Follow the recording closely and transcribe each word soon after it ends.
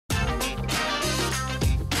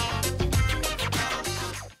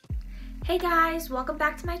Hey guys, welcome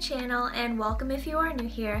back to my channel and welcome if you are new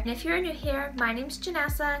here. And if you're new here, my name's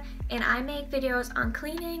Janessa and I make videos on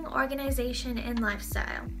cleaning, organization, and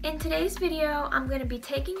lifestyle. In today's video, I'm going to be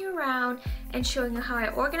taking you around and showing you how I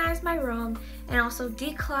organize my room and also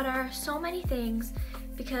declutter so many things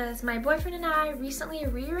because my boyfriend and I recently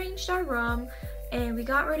rearranged our room and we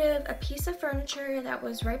got rid of a piece of furniture that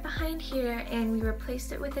was right behind here and we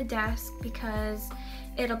replaced it with a desk because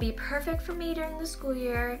it'll be perfect for me during the school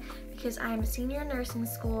year because I'm a senior in nursing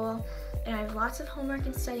school and I have lots of homework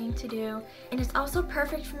and studying to do. And it's also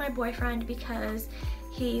perfect for my boyfriend because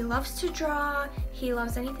he loves to draw, he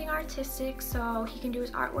loves anything artistic, so he can do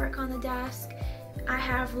his artwork on the desk. I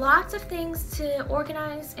have lots of things to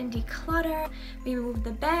organize and declutter. We moved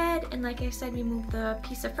the bed and like I said, we moved the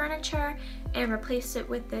piece of furniture and replaced it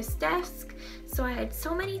with this desk. So I had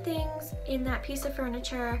so many things in that piece of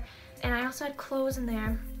furniture and I also had clothes in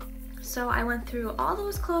there. So I went through all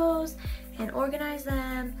those clothes and organized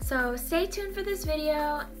them. So stay tuned for this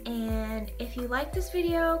video, and if you like this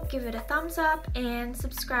video, give it a thumbs up and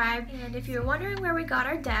subscribe. And if you're wondering where we got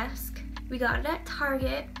our desk, we got it at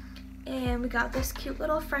Target, and we got this cute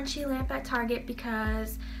little Frenchie lamp at Target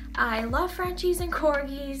because I love Frenchies and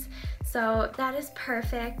corgis, so that is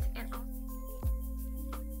perfect. And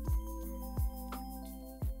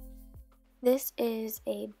this is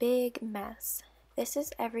a big mess. This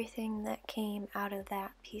is everything that came out of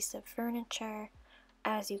that piece of furniture.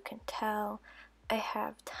 As you can tell, I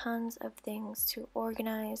have tons of things to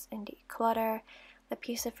organize and declutter. The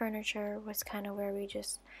piece of furniture was kind of where we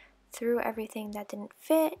just threw everything that didn't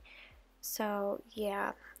fit. So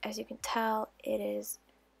yeah, as you can tell, it is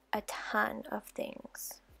a ton of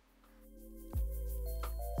things.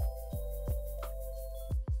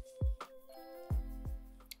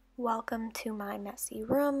 Welcome to my messy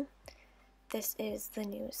room. This is the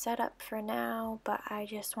new setup for now, but I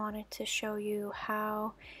just wanted to show you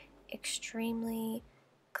how extremely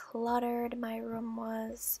cluttered my room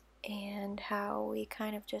was and how we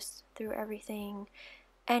kind of just threw everything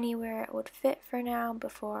anywhere it would fit for now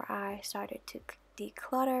before I started to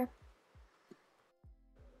declutter.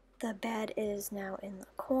 The bed is now in the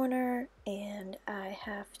corner and I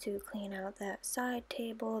have to clean out that side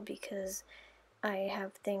table because I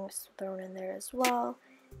have things thrown in there as well,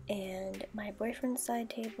 and my boyfriend's side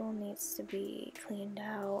table needs to be cleaned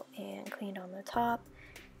out and cleaned on the top,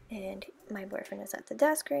 and my boyfriend is at the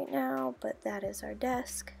desk right now, but that is our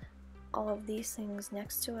desk. All of these things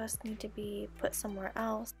next to us need to be put somewhere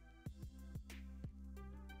else.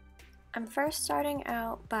 I'm first starting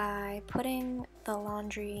out by putting the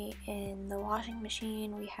laundry in the washing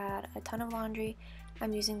machine. We had a ton of laundry.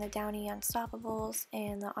 I'm using the Downy Unstopables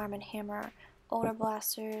and the Arm & Hammer odor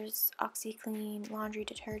blasters, OxiClean laundry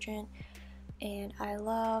detergent, and I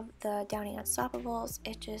love the Downy Unstopables.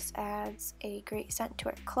 It just adds a great scent to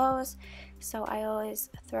our clothes, so I always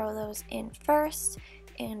throw those in first,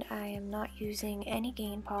 and I am not using any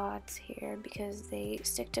Gain Pods here because they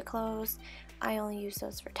stick to clothes. I only use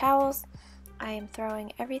those for towels. I am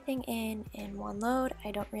throwing everything in one load.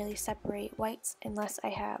 I don't really separate whites unless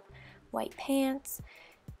I have white pants,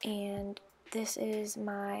 and this is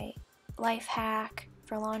my life hack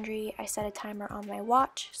for laundry. I set a timer on my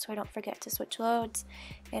watch so I don't forget to switch loads,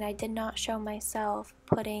 and I did not show myself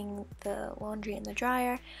putting the laundry in the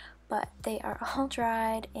dryer, but they are all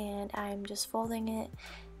dried and I'm just folding it.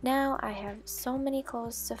 Now I have so many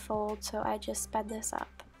clothes to fold, so I just sped this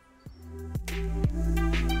up.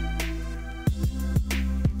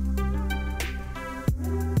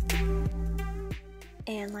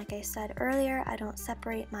 And like I said earlier, I don't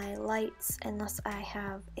separate my lights unless I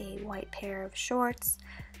have a white pair of shorts,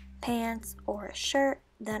 pants, or a shirt,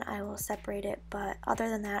 then I will separate it, but other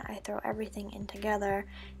than that, I throw everything in together,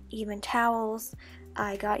 even towels.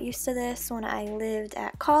 I got used to this when I lived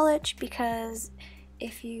at college because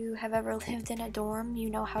if you have ever lived in a dorm, you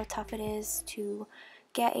know how tough it is to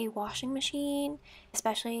get a washing machine,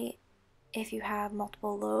 especially if you have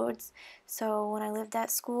multiple loads. So when I lived at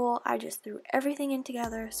school, I just threw everything in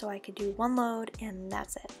together so I could do one load and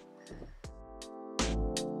that's it.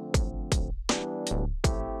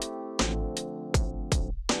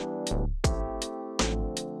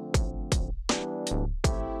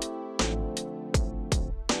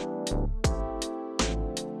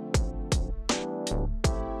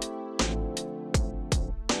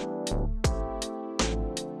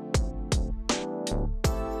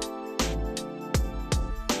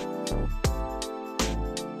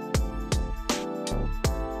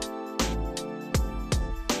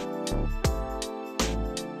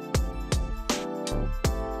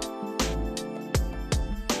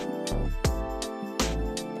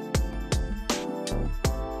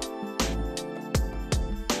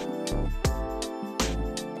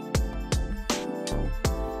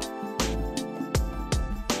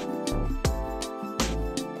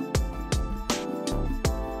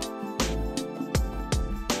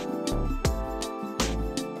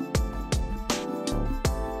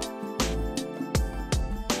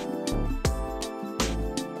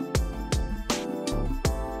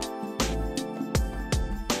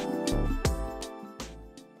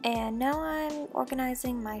 And now I'm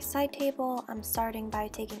organizing my side table. I'm starting by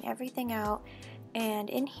taking everything out, and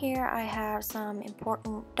in here I have some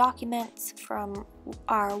important documents from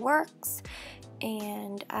our works,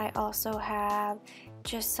 and I also have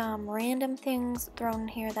just some random things thrown in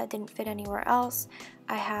here that didn't fit anywhere else.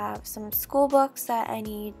 I have some school books that I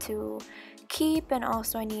need to keep, and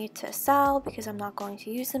also I need to sell because I'm not going to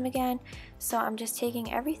use them again. So I'm just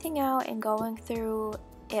taking everything out and going through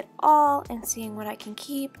it all and seeing what I can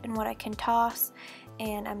keep and what I can toss,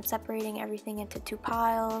 and I'm separating everything into 2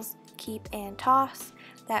 piles, keep and toss.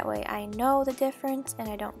 That way I know the difference and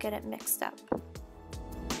I don't get it mixed up.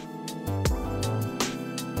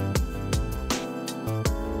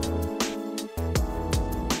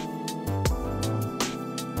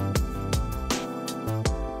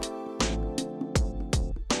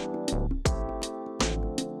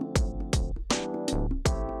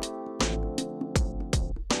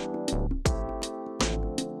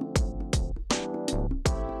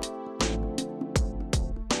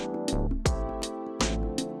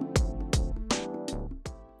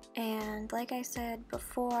 And like I said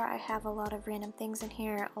before, I have a lot of random things in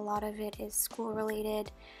here. A lot of it is school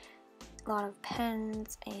related, a lot of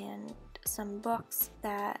pens and some books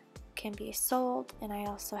that can be sold, and I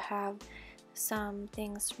also have some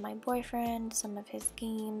things from my boyfriend, some of his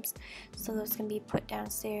games, so those can be put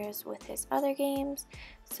downstairs with his other games.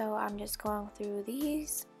 So I'm just going through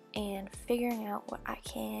these and figuring out what I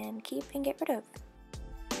can keep and get rid of.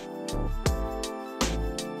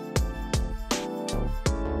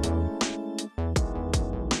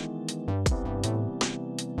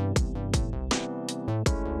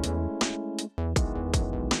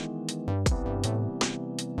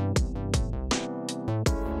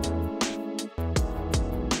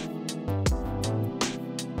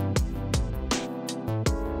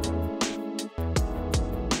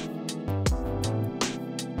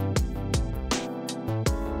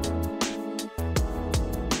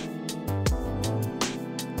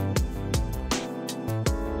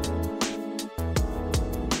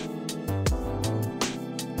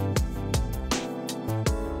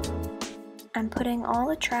 I'm putting all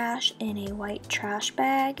the trash in a white trash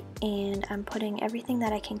bag, and I'm putting everything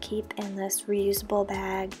that I can keep in this reusable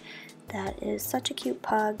bag that is such a cute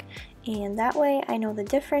pug, and that way I know the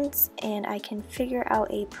difference and I can figure out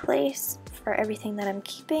a place for everything that I'm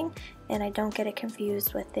keeping, and I don't get it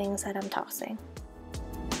confused with things that I'm tossing.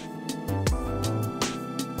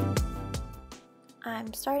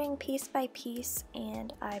 I'm starting piece by piece,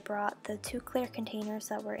 and I brought the 2 clear containers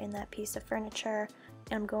that were in that piece of furniture.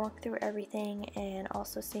 I'm going through everything and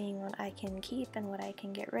also seeing what I can keep and what I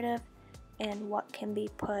can get rid of and what can be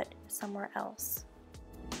put somewhere else.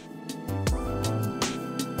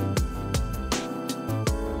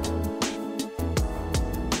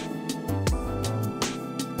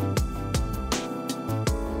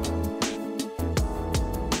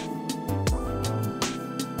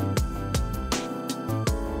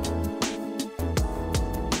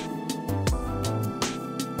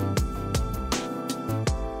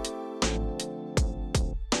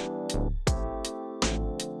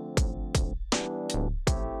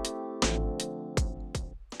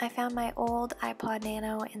 I found my old iPod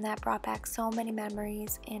Nano, and that brought back so many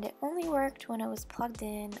memories, and it only worked when it was plugged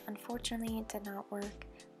in. Unfortunately, it did not work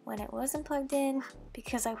when it wasn't plugged in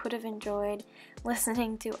because I would have enjoyed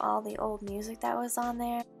listening to all the old music that was on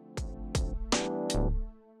there.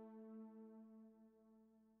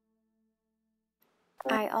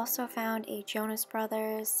 I also found a Jonas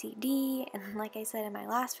Brothers CD, and like I said in my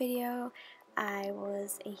last video, I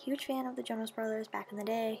was a huge fan of the Jonas Brothers back in the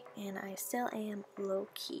day, and I still am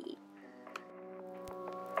low-key.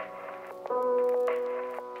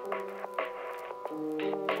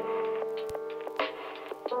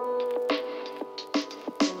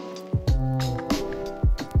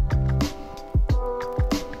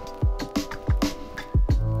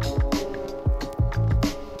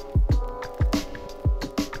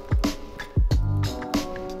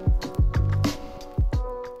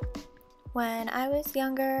 When I was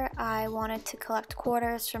younger, I wanted to collect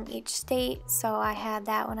quarters from each state, so I had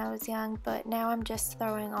that when I was young, but now I'm just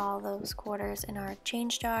throwing all those quarters in our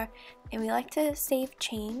change jar, and we like to save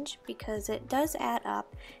change because it does add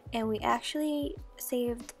up, and we actually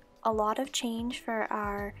saved a lot of change for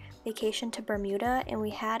our vacation to Bermuda, and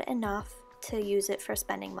we had enough to use it for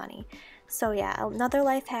spending money. So yeah, another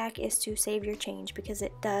life hack is to save your change because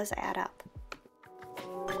it does add up.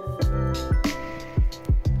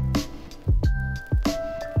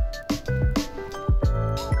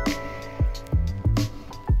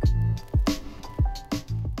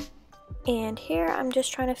 And here I'm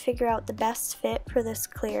just trying to figure out the best fit for this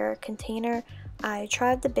clear container. I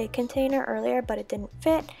tried the big container earlier, but it didn't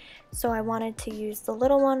fit, so I wanted to use the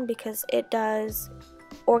little one because it does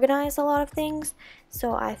organize a lot of things,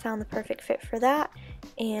 so I found the perfect fit for that.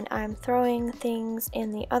 And I'm throwing things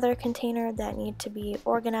in the other container that need to be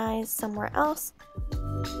organized somewhere else.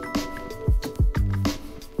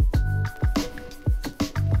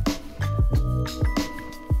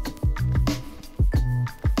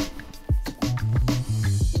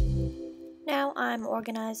 Now I'm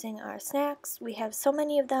organizing our snacks. We have so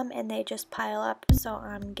many of them and they just pile up, so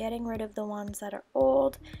I'm getting rid of the ones that are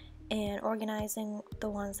old and organizing the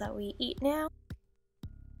ones that we eat now.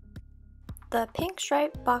 The pink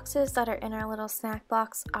stripe boxes that are in our little snack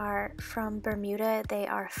box are from Bermuda. They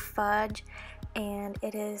are Fudge, and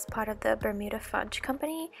it is part of the Bermuda Fudge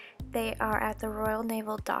company. They are at the Royal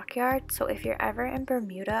Naval Dockyard, so if you're ever in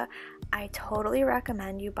Bermuda, I totally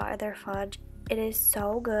recommend you buy their fudge. It is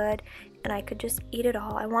so good, and I could just eat it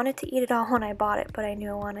all. I wanted to eat it all when I bought it, but I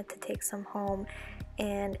knew I wanted to take some home,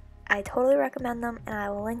 and I totally recommend them, and I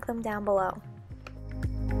will link them down below.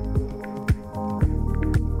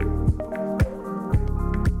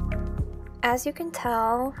 As you can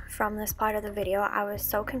tell from this part of the video, I was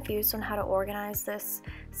so confused on how to organize this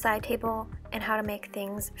side table and how to make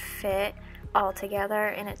things fit all together,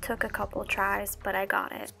 and it took a couple tries, but I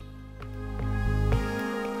got it.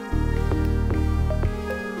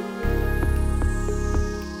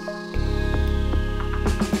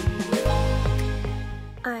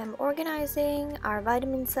 I'm organizing our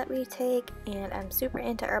vitamins that we take, and I'm super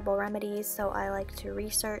into herbal remedies, so I like to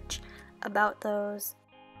research about those.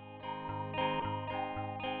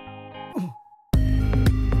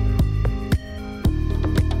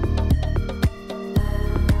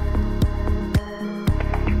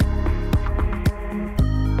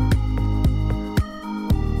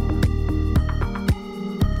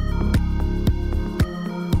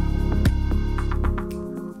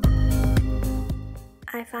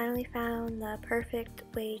 I finally found the perfect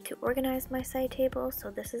way to organize my side table,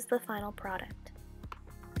 so this is the final product.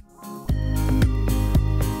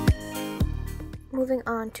 Moving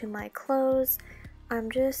on to my clothes,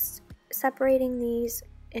 I'm just separating these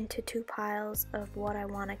into two piles of what I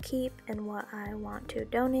want to keep and what I want to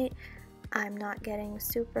donate. I'm not getting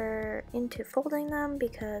super into folding them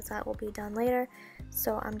because that will be done later,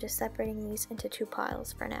 so I'm just separating these into two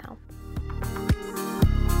piles for now.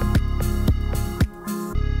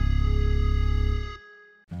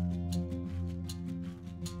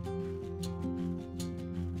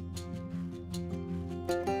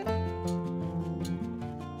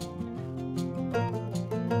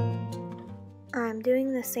 I'm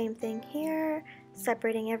doing the same thing here,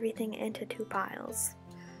 separating everything into two piles.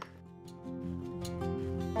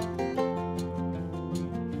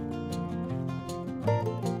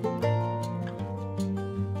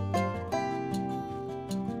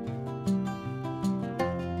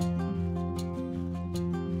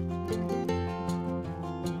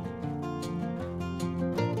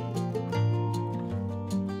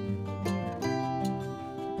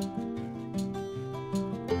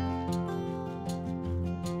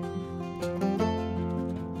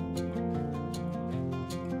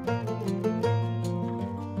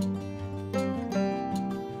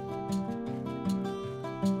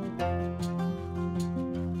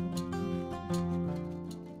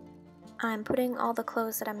 I'm putting all the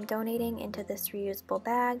clothes that I'm donating into this reusable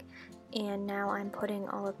bag, and now I'm putting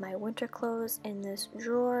all of my winter clothes in this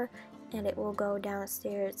drawer, and it will go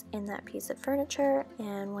downstairs in that piece of furniture,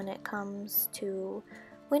 and when it comes to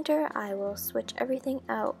winter I will switch everything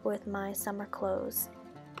out with my summer clothes.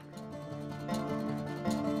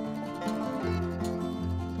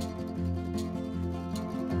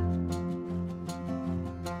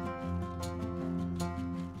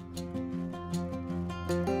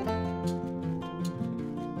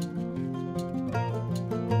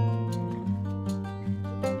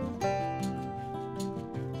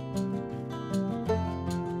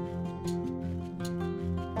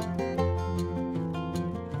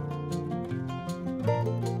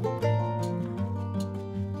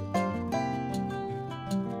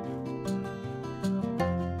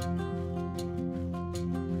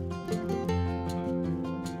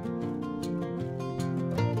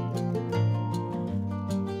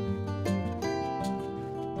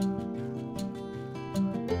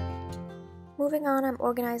 Moving on, I'm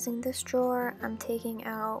organizing this drawer. I'm taking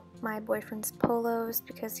out my boyfriend's polos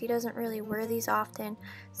because he doesn't really wear these often,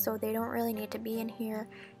 so they don't really need to be in here.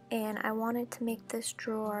 And I wanted to make this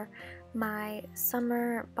drawer my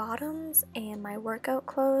summer bottoms and my workout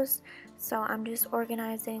clothes, so I'm just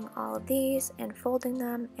organizing all of these and folding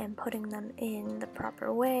them and putting them in the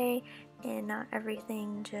proper way and not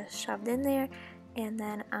everything just shoved in there. And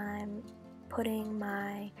then I'm putting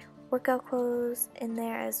my workout clothes in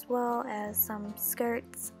there as well as some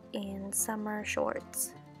skirts and summer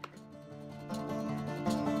shorts.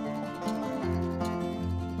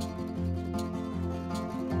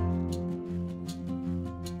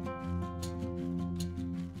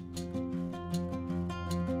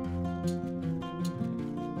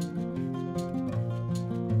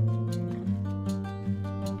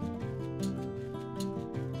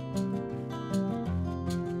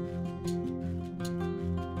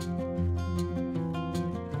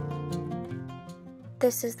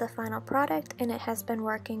 This is the final product and it has been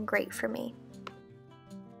working great for me.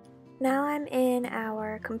 Now I'm in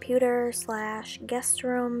our computer / guest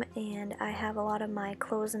room, and I have a lot of my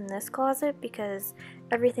clothes in this closet because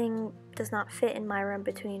everything does not fit in my room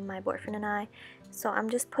between my boyfriend and I. So I'm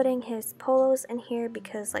just putting his polos in here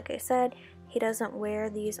because, like I said, he doesn't wear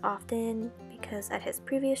these often because at his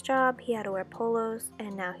previous job he had to wear polos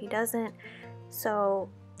and now he doesn't. So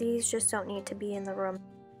these just don't need to be in the room.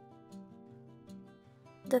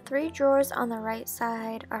 The 3 drawers on the right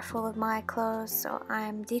side are full of my clothes, so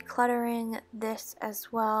I'm decluttering this as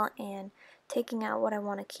well and taking out what I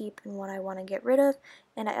want to keep and what I want to get rid of.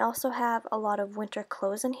 And I also have a lot of winter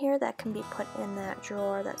clothes in here that can be put in that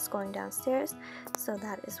drawer that's going downstairs, so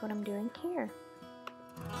that is what I'm doing here.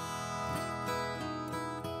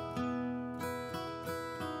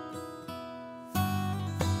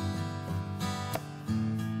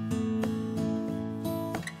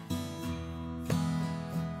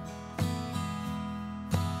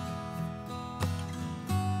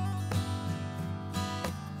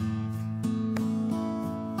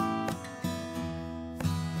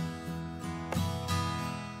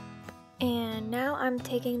 And now I'm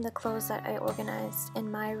taking the clothes that I organized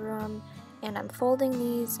in my room and I'm folding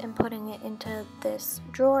these and putting it into this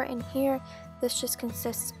drawer in here. This just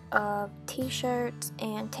consists of t-shirts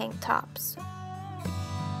and tank tops.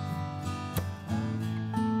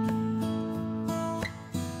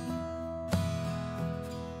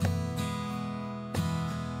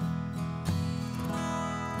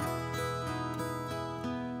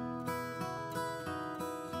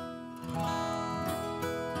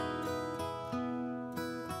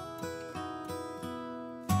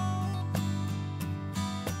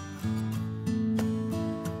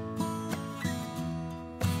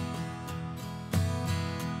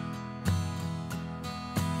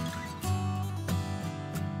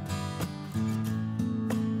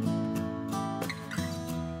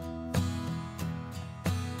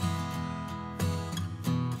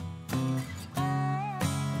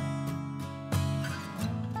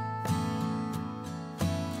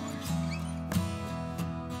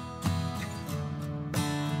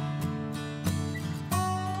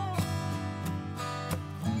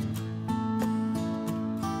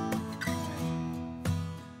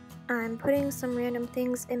 I'm putting some random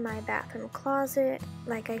things in my bathroom closet.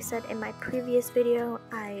 Like I said in my previous video,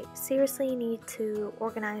 I seriously need to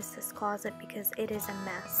organize this closet because it is a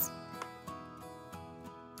mess.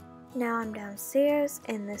 Now I'm downstairs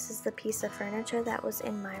and this is the piece of furniture that was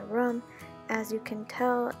in my room. As you can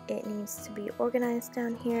tell, it needs to be organized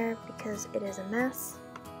down here because it is a mess.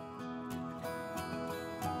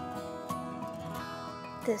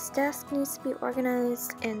 This desk needs to be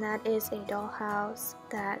organized, and that is a dollhouse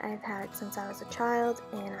that I've had since I was a child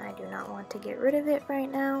and I do not want to get rid of it right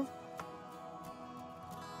now.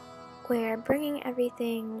 We're bringing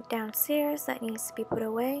everything downstairs that needs to be put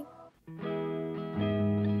away.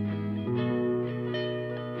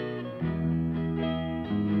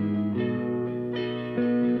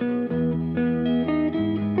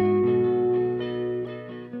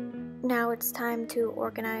 Now it's time to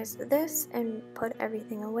organize this and put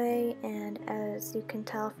everything away, and as you can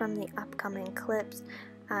tell from the upcoming clips,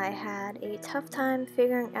 I had a tough time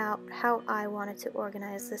figuring out how I wanted to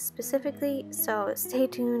organize this specifically, so stay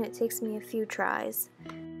tuned, it takes me a few tries.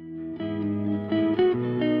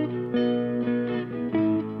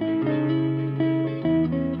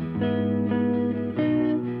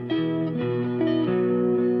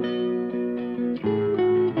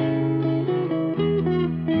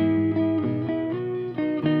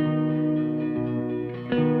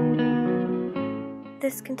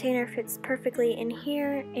 This container fits perfectly in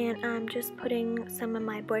here, and I'm just putting some of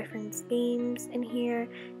my boyfriend's games in here,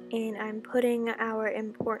 and I'm putting our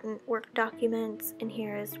important work documents in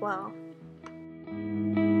here as well.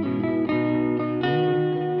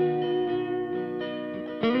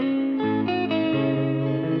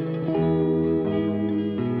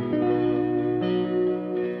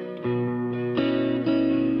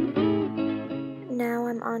 Now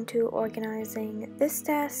I'm on on to organizing this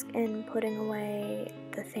desk and putting away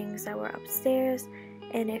the things that were upstairs.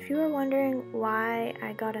 And if you were wondering why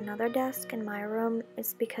I got another desk in my room,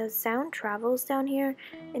 it's because sound travels down here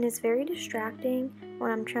and it's very distracting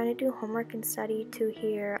when I'm trying to do homework and study to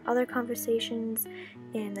hear other conversations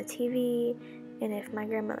and the TV. And if my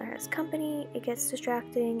grandmother has company, it gets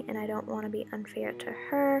distracting and I don't want to be unfair to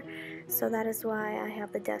her. So that is why I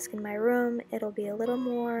have the desk in my room. It'll be a little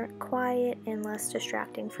more quiet and less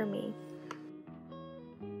distracting for me.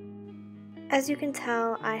 As you can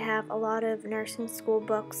tell, I have a lot of nursing school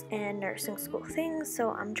books and nursing school things, so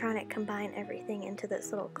I'm trying to combine everything into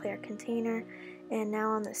this little clear container. And now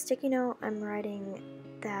on the sticky note, I'm writing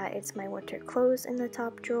that it's my winter clothes in the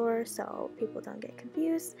top drawer so people don't get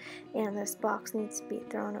confused. And this box needs to be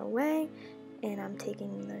thrown away. And I'm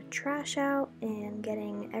taking the trash out and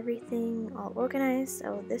getting everything all organized.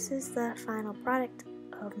 So this is the final product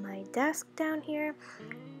of my desk down here.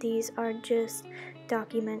 These are just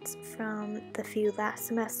documents from the few last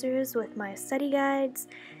semesters with my study guides,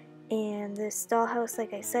 and this dollhouse,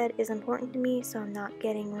 like I said, is important to me, so I'm not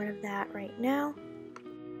getting rid of that right now.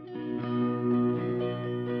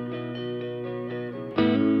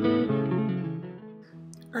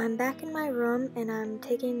 I'm back in my room and I'm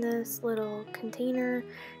taking this little container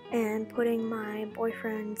and putting my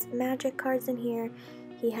boyfriend's magic cards in here.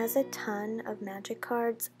 He has a ton of magic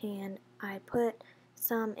cards and I put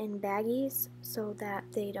some in baggies so that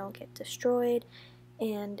they don't get destroyed,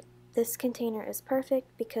 and this container is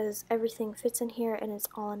perfect because everything fits in here and it's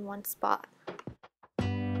all in one spot.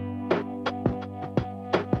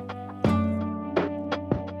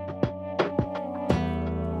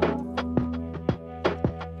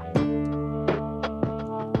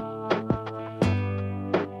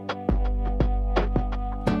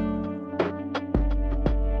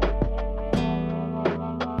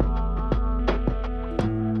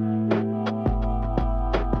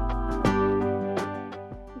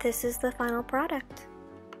 This is the final product.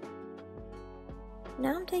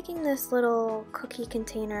 Now I'm taking this little cookie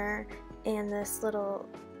container and this little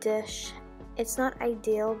dish. It's not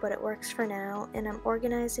ideal, but it works for now, and I'm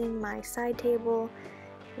organizing my side table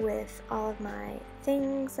with all of my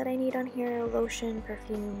things that I need on here: lotion,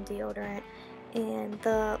 perfume, deodorant, and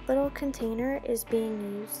the little container is being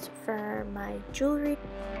used for my jewelry.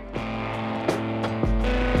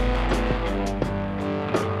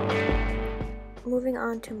 Moving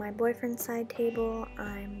on to my boyfriend's side table,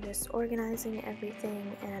 I'm just organizing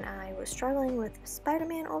everything, and I was struggling with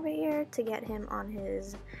Spider-Man over here to get him on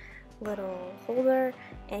his little holder,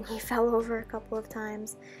 and he fell over a couple of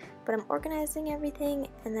times. But I'm organizing everything,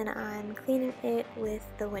 and then I'm cleaning it with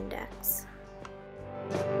the Windex.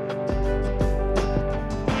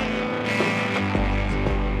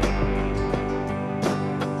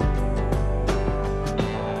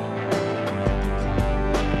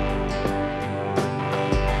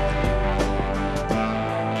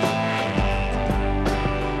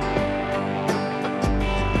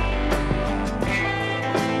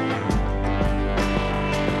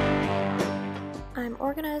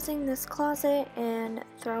 Organizing this closet and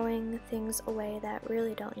throwing things away that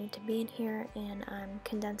really don't need to be in here, and I'm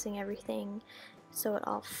condensing everything so it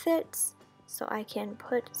all fits so I can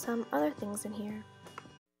put some other things in here.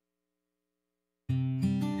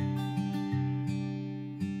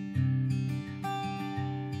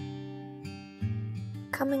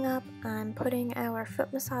 Coming up, I'm putting our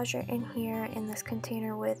foot massager in here in this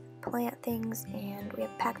container with plant things, and we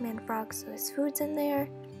have Pac-Man frogs, so his food's in there.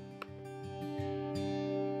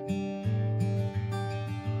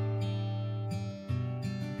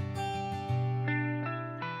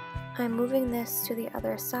 I'm moving this to the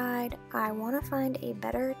other side. I want to find a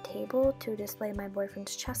better table to display my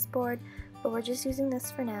boyfriend's chessboard, but we're just using this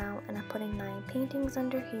for now, and I'm putting my paintings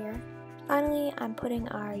under here. Finally, I'm putting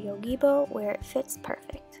our Yogibo where it fits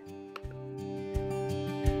perfect.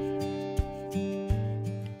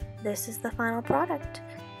 This is the final product.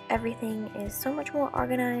 Everything is so much more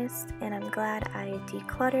organized, and I'm glad I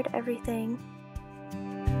decluttered everything.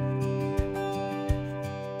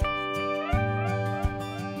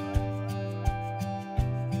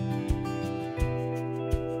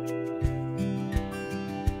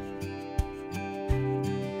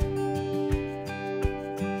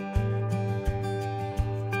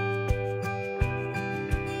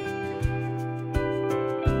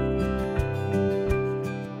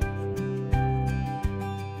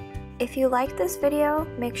 If you liked this video,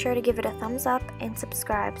 make sure to give it a thumbs up and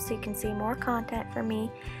subscribe so you can see more content from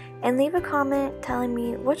me, and leave a comment telling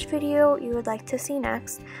me which video you would like to see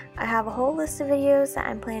next. I have a whole list of videos that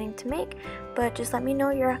I'm planning to make, but just let me know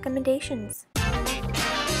your recommendations.